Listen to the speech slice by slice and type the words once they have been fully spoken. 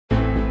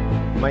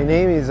My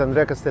name is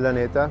Andrea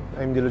Castellaneta.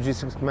 I'm the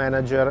logistics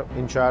manager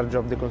in charge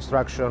of the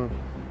construction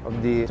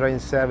of the Train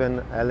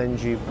 7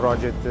 LNG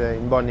project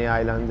in Bonny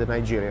Island,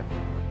 Nigeria.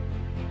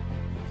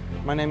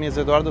 My name is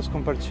Edoardo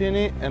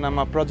Scomparcini and I'm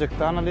a project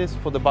analyst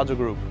for the Baggio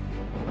Group.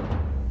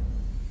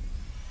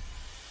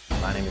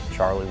 My name is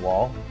Charlie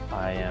Wall.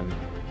 I am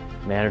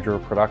manager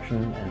of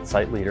production and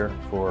site leader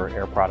for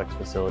Air Products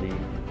facility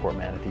in Port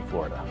Manatee,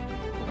 Florida.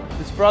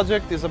 This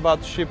project is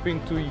about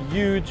shipping two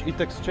huge heat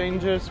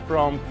exchangers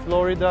from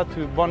Florida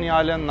to Bonny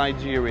Island,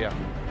 Nigeria.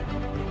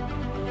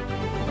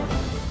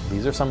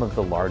 These are some of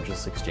the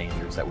largest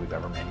exchangers that we've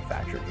ever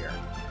manufactured here.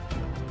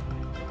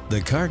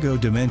 The cargo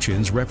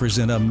dimensions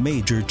represent a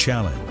major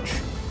challenge.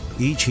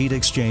 Each heat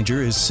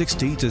exchanger is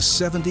 60 to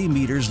 70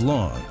 meters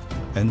long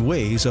and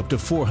weighs up to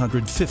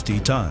 450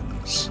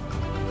 tons.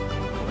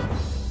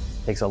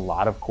 It takes a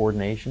lot of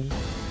coordination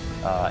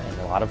and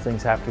a lot of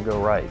things have to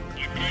go right.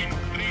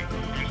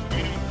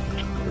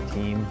 The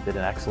team did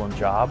an excellent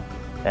job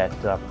at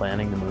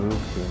planning the move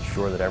to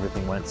ensure that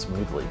everything went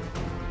smoothly.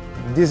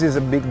 This is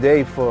a big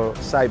day for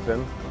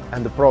Saipem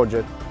and the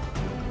project.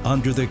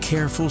 Under the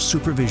careful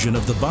supervision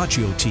of the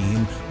Baggio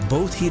team,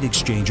 both heat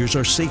exchangers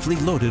are safely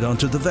loaded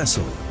onto the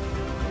vessel.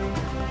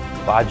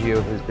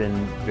 Baggio has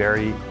been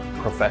very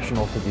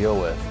professional to deal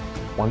with.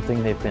 One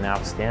thing they've been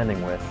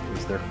outstanding with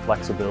is their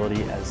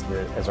flexibility as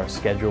our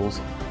schedules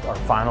are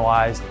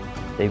finalized.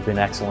 They've been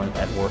excellent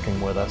at working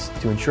with us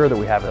to ensure that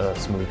we have a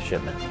smooth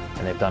shipment,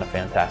 and they've done a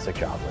fantastic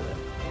job with it.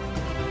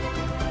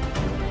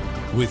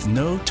 With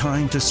no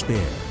time to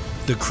spare,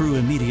 the crew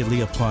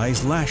immediately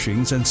applies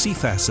lashings and sea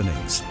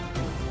fastenings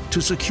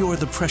to secure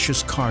the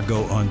precious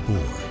cargo on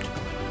board.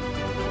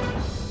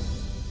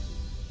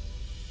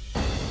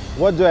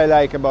 What do I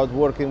like about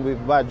working with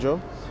Baggio?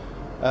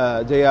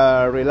 They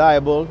are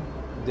reliable,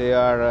 they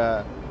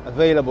are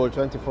available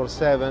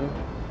 24/7,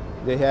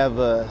 they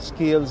have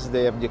skills,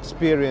 they have the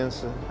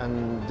experience,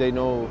 and they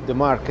know the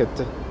market.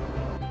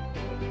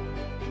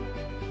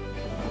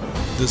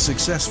 The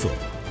successful,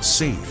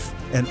 safe,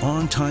 and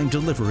on-time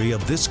delivery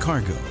of this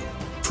cargo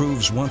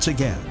proves once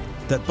again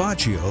that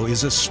Baggio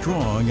is a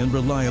strong and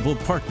reliable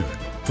partner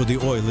for the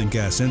oil and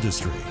gas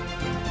industry.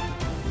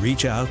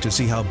 Reach out to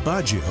see how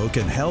Baggio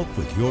can help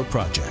with your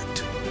project.